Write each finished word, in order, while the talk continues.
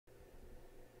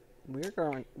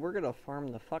We're gonna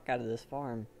farm the fuck out of this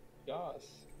farm. Yas.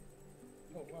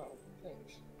 Oh wow,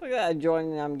 thanks. Look at that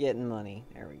adjoining, I'm getting money.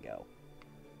 There we go.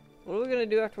 What are we gonna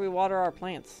do after we water our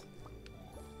plants?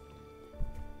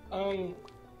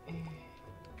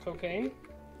 Cocaine?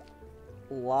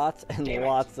 Lots and Damn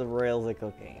lots of rails of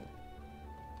cocaine.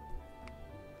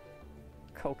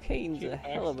 Cocaine's Cute a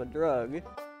hell of a drug.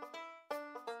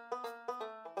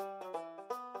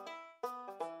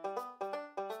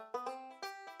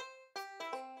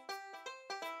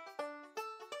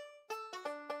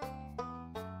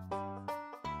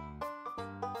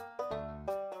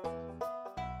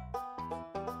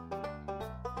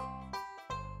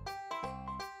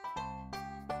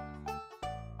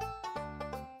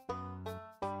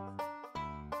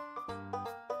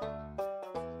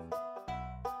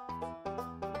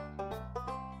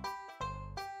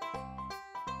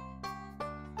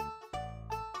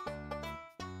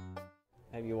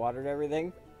 Have you watered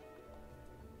everything?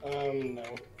 No.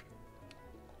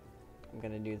 I'm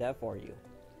gonna do that for you.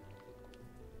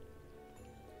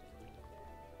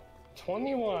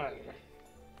 21.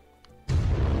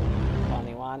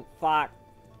 21. Fuck.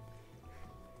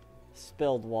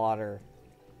 Spilled water.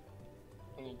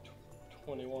 I need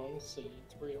 21 seeds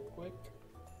real quick.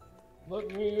 Let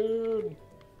me in!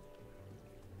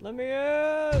 Let me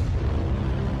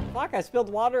in! Fuck, I spilled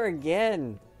water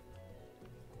again.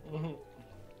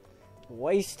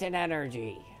 Wasting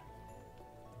energy.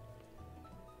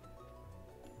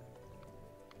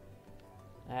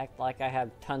 Act like I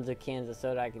have tons of cans of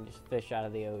soda I can just fish out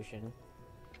of the ocean.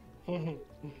 Can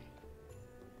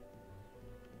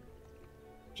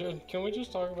we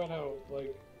just talk about how,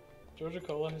 like, Georgia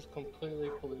Cola has completely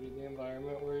polluted the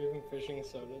environment? We're even fishing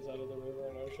sodas out of the river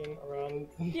and ocean around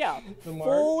Yeah, the mark.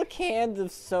 full cans of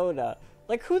soda.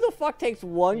 Like, who the fuck takes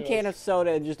one can of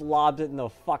soda and just lobs it in the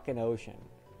fucking ocean?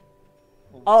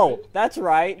 Oh, that's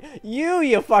right.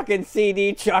 You fucking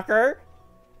CD chucker.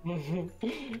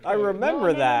 I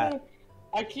remember that. No.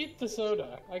 I keep the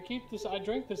soda. I drink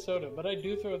the soda, but I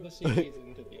do throw the CDs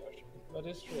into the ocean. That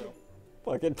is true.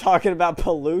 Fucking talking about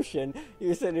pollution.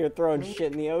 You're sitting here throwing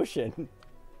shit in the ocean.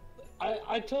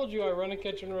 I told you I run a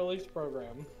catch and release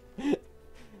program.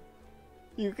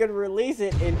 You can release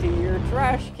it into your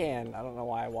trash can. I don't know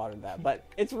why I watered that, but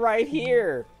it's right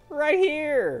here. Right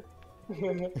here.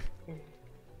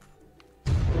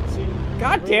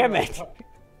 God damn it.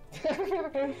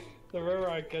 The river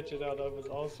I catch it out of is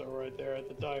also right there at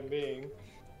the time being.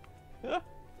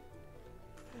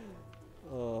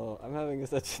 Oh, I'm having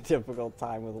such a difficult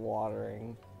time with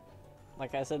watering.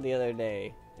 Like I said the other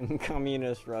day, in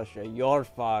communist Russia, your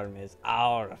farm is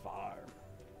our farm.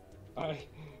 I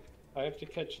have to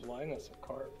catch Linus a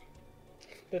carp.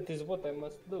 That is what I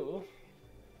must do.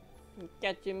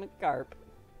 Catch him a carp.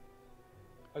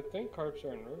 I think carps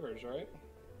are in rivers, right?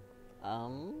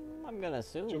 I'm gonna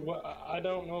assume. I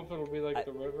don't know if it'll be like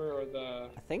the river or the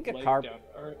I think a lake carp. down,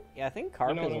 or, Yeah, I think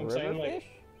carp you know is a what I'm river saying? Like, fish.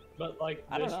 but like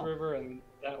I don't this know. river and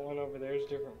that one over there is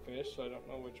different fish, so I don't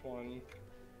know which one.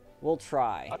 We'll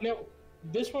try. I know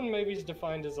this one maybe is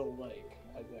defined as a lake,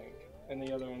 I think, and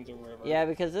the other one's a river. Yeah,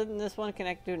 because isn't this one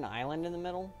connected to an island in the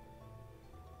middle?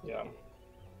 Yeah.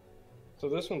 So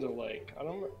this one's a lake. I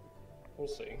don't. We'll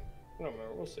see. I don't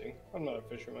remember. We'll see. I'm not a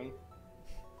fisherman.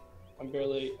 I'm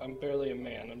barely a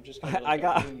man. I'm just. I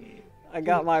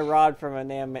got my rod from a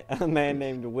man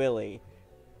named Willie.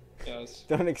 Yes.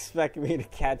 Don't expect me to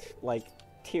catch like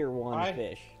tier 1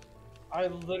 fish. I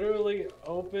literally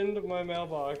opened my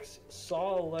mailbox,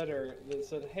 saw a letter that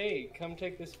said, "Hey, come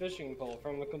take this fishing pole,"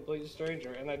 from a complete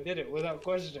stranger, and I did it without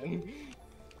question.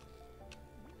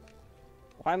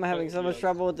 Why am I having so much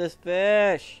trouble with this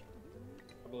fish?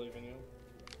 I believe in you.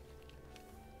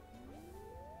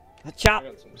 Chop. I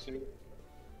got some soup.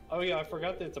 Oh yeah, I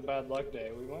forgot that it's a bad luck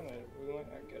day. We might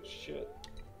not catch shit.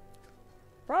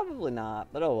 Probably not,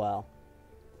 but oh well.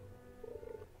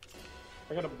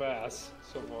 I got a bass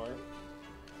so far.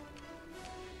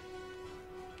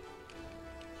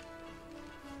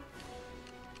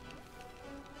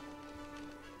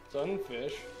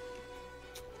 Sunfish.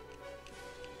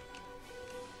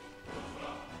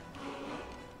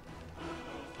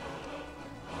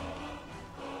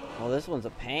 Well, this one's a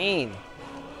pain.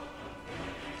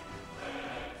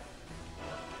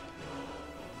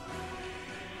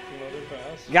 Another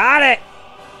bass. Got it!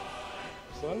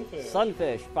 Sunfish.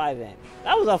 Sunfish, 5-inch.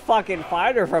 That was a fucking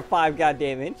fighter for 5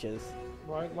 goddamn inches.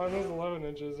 Mine was 11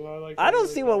 inches, and I like. I don't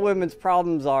see what women's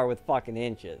problems are with fucking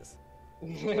inches.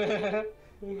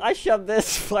 I shoved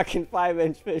this fucking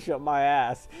 5-inch fish up my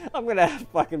ass. I'm gonna have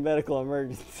fucking medical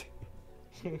emergency.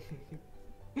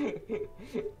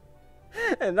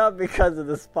 And not because of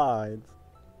the spines.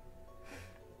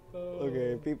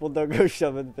 Okay, people don't go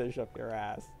shoving fish up your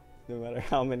ass, no matter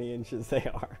how many inches they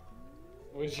are.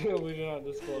 We do not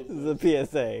disclose This is a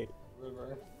PSA.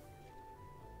 River.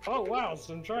 Oh wow,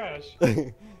 some trash.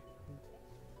 I'm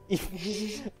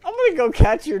gonna go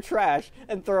catch your trash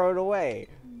and throw it away.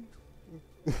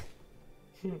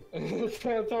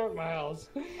 Throw it at my house.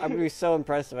 I'm gonna be so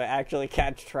impressed if I actually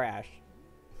catch trash.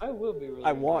 I will be really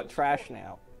I want impressed. trash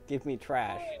now. Give me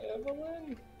trash. Hi,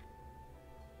 Evelyn.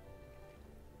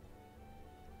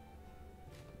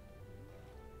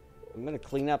 I'm gonna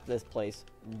clean up this place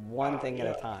one thing at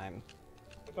yeah. a time.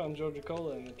 I found Georgia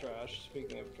Cola in the trash.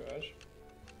 Speaking of trash.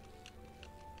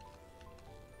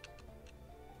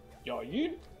 Yo,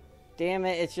 you. Damn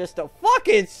it, it's just a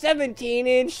fucking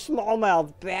 17-inch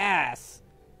smallmouth bass.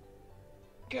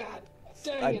 God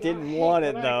dang it. I didn't hate want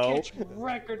it when though. I catch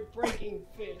record-breaking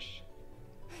fish.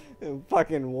 I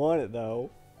fucking want it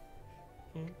though.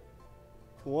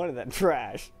 Wanted that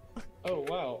trash. Oh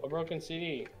wow, a broken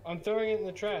CD. I'm throwing it in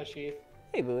the trash, Heath.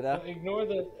 Hey Buddha. Ignore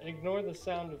the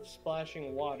sound of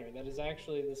splashing water. That is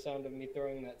actually the sound of me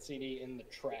throwing that CD in the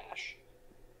trash.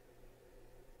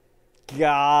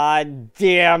 God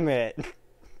damn it.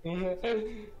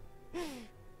 The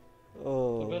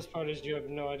Oh, best part is you have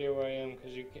no idea where I am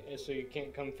so you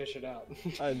can't come fish it out.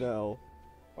 I know.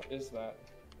 What is that?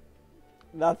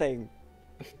 Nothing.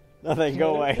 Nothing,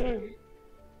 go away.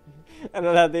 I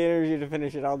don't have the energy to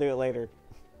finish it, I'll do it later.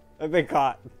 I've been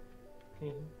caught.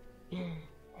 I'll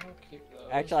keep those.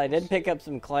 Actually, I did pick up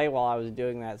some clay while I was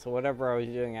doing that, so whatever I was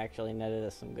doing actually netted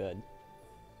us some good.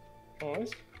 Oh,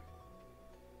 nice.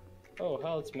 Oh,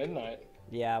 hell, it's midnight.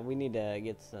 Yeah, we need to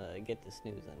get the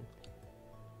snooze in.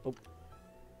 Oh.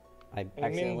 I mean,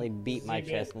 accidentally beat my Zebit-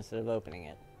 chest instead of opening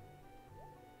it.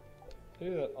 I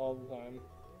do that all the time.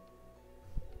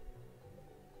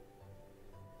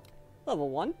 Level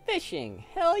 1 fishing!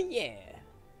 Hell yeah!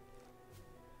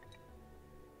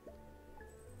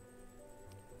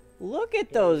 Look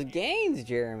at those gains,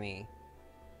 Jeremy!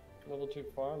 Level 2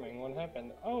 farming. What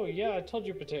happened? Oh, yeah, I told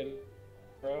you potato,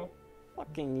 bro.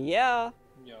 Fucking yeah!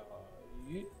 Yeah.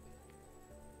 You...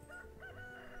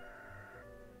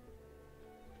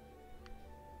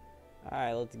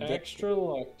 Alright, let's get... Extra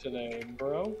luck today,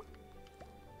 bro.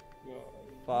 Yeah.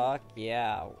 Fuck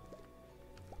yeah.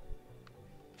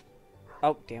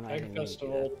 Oh, damn, I Egg didn't mean to do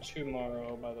festival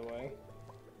tomorrow, by the way.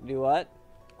 that. Do what?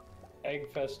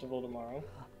 Egg festival tomorrow.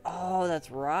 Oh,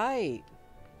 that's right!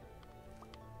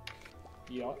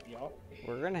 Yup, yup.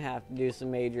 We're gonna have to do some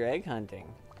major egg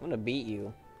hunting. I'm gonna beat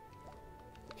you.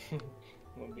 I'm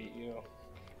gonna beat you.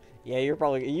 Yeah, you're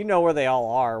probably... You know where they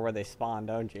all are, where they spawn,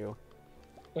 don't you?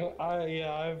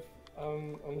 I'm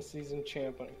a seasoned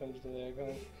champ when it comes to the egg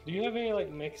hunt. Do you have any,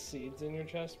 like, mixed seeds in your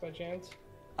chest by chance?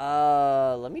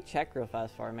 Let me check real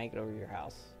fast before I make it over to your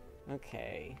house.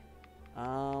 Okay.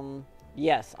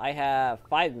 Yes, I have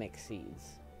 5 mixed seeds.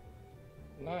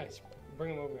 Nice.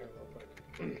 Bring them over here real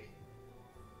quick.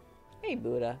 Hey,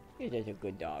 Buddha. You're such a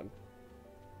good dog.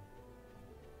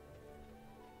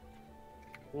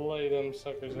 Lay them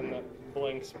suckers in that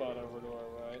blank spot over to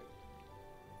our right.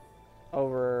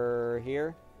 Over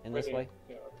here? In Right this here. way?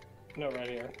 Yeah. No, right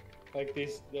here. Like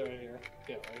these, they're right here.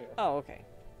 Yeah, right here. Oh, okay.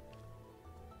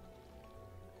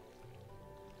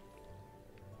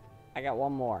 I got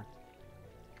one more.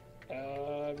 We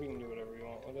can do whatever you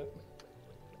want with it.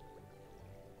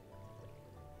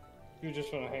 You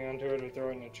just want to hang on to it or throw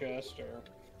it in the chest or...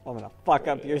 I'm gonna fuck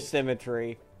up your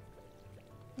symmetry.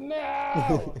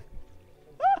 No!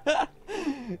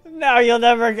 No, you'll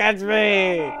never catch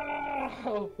me!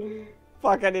 No!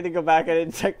 Fuck, I need to go back. I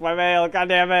didn't check my mail. God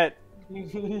damn it.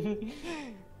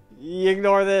 You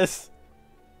ignore this.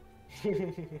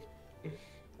 That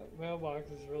mailbox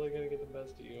is really gonna get the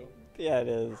best of you. Yeah, it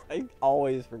is. I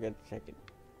always forget to check it.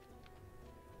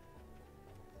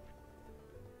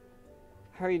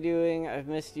 How are you doing? I've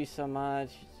missed you so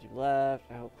much. You left.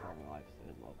 I hope farming life is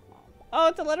good. Love, Mom. Oh,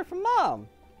 it's a letter from Mom.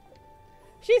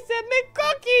 She sent me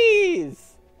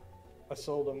cookies. I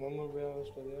sold them, I'm gonna be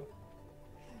honest with you.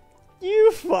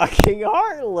 You fucking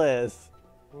heartless.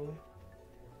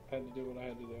 I had to do what I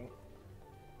had to do.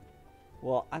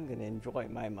 Well, I'm gonna enjoy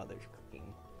my mother's cooking.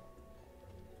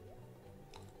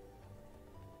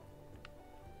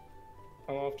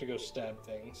 I'm off to go stab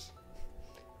things.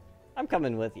 I'm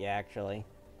coming with you, actually.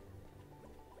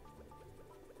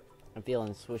 I'm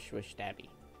feeling swish swish stabby.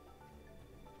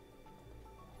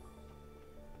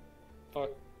 Fuck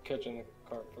catching the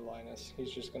carp for Linus. He's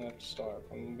just gonna have to starve,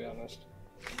 I'm gonna be honest.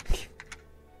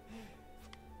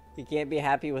 You can't be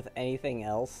happy with anything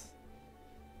else.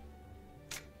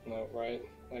 No, right?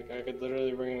 Like, I could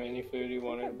literally bring him any food he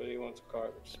wanted, but he wants a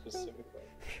carp specifically.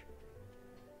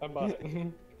 I bought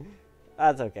it.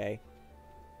 That's okay.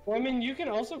 Well, I mean, you can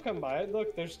also come buy it.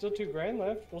 Look, there's still $2,000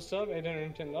 left. We'll still have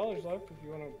 $810 left if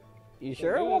you want to. You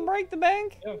sure it won't break the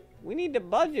bank? Yeah. We need to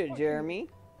budget, Jeremy.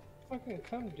 Fucking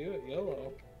come do it,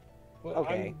 YOLO. Well,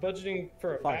 Okay. I'm budgeting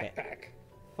for a backpack.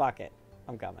 Fuck it.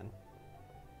 I'm coming.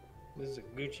 This is a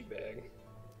Gucci bag.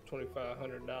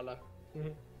 $2,500.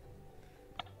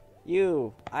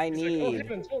 I He's need. like, oh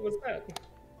heavens, what was that?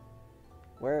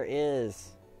 Where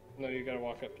is? No, you gotta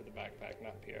walk up to the backpack,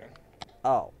 not Pierre.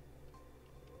 Oh.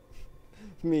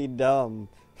 Me dumb.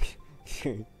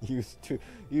 use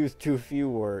too few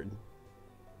words.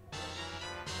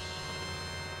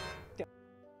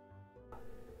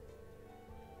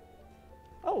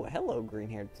 Oh, hello,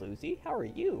 green-haired floozy. How are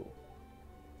you?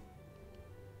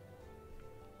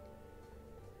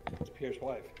 It's Pierre's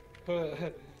wife.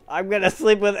 I'm gonna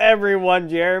sleep with everyone,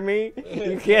 Jeremy.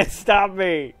 You can't stop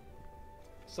me.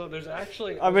 So there's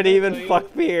actually... I'm gonna even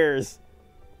fuck Piers.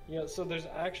 Yeah, so there's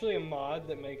actually a mod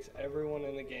that makes everyone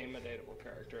in the game a dateable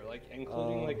character, like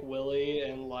including like Willy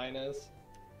and Linus.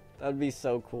 That'd be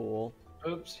so cool.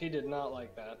 Oops, he did not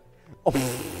like that. Oh.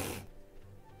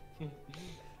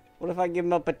 What if I give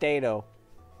him a potato?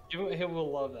 He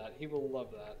will love that. He will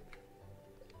love that.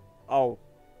 Oh,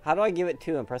 how do I give it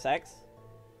to him? Press X?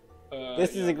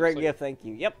 This is a great gift, thank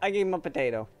you. Yep, I gave him a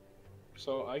potato.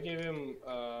 So I gave him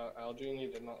algae and he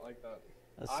did not like that.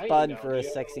 A spud for a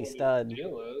sexy stud. The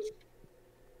deal is.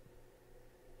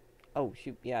 Oh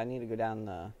shoot, yeah, I need to go down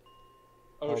the...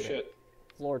 Oh shit.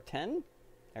 Floor 10?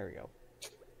 There we go.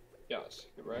 Yes,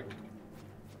 get wrecked.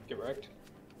 Get wrecked.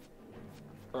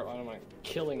 Or on my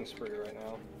killing spree right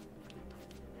now.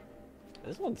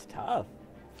 This one's tough.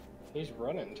 He's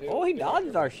running too. Oh, he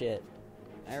dodged our shit.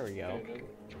 There we go. Okay,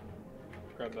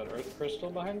 grab that earth crystal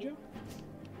behind you.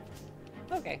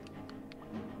 Okay.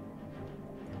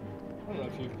 I don't know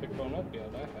if you've picked one up yet.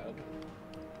 I had.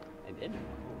 I did.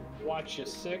 Watch you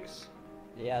 6.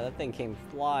 Yeah, that thing came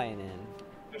flying in.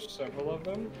 There's several of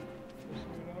them. Just so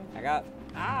you know. I got...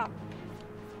 Ah!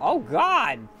 Oh,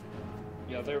 God!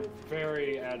 Yeah, they're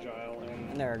very agile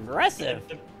And they're aggressive.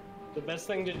 The best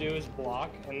thing to do is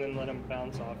block and then let them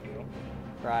bounce off you.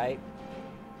 Right.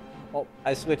 Oh,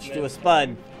 I switched to a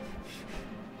spud.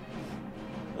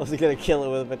 I was gonna kill it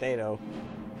with a potato.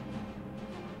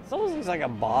 This almost looks like a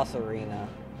boss arena.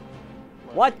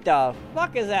 Right. What the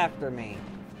fuck is after me?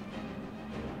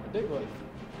 Diglett.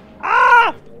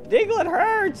 Ah! Diglett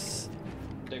hurts!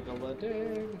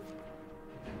 Dig-a-la-dig.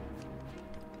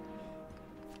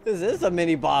 This is a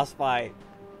mini boss fight.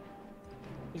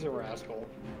 He's a rascal.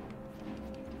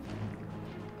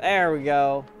 There we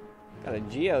go. Got a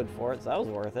geode for it, so that was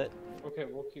worth it. Okay,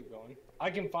 we'll keep going. I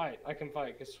can fight.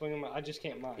 Cause swing I just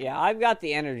can't mine. Yeah, I've got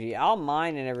the energy. I'll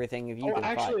mine and everything if you can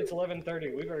actually, fight. it's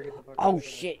 11:30. We better get the fuck out Oh of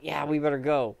here. shit! Yeah, we better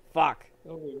go. Fuck.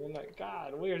 Oh, we're not.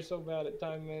 God, we are so bad at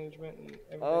time management and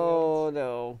everything Oh else.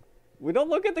 no. We don't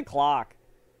look at the clock.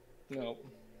 No.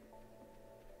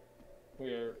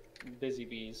 We are busy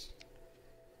bees.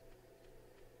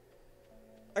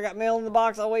 I got mail in the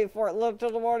box. I'll wait for it. Look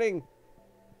till the morning.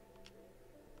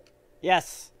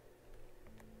 Yes.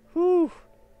 Whew.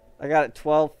 I got it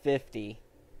 12:50.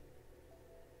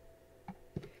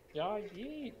 Yeah,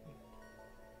 yeet.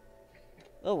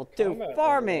 Level 2 Combat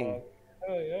farming.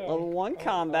 Oh yeah. Level 1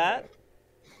 combat.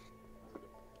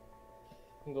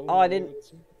 Level Oh, I didn't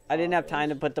have five. time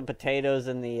to put the potatoes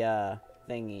in the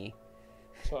thingy.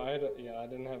 So I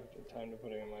didn't have time to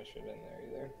put any of my shit in there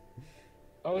either.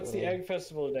 Oh, it's the egg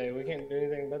festival today. We can't do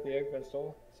anything about the egg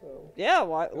festival. So Yeah,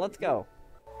 let's go.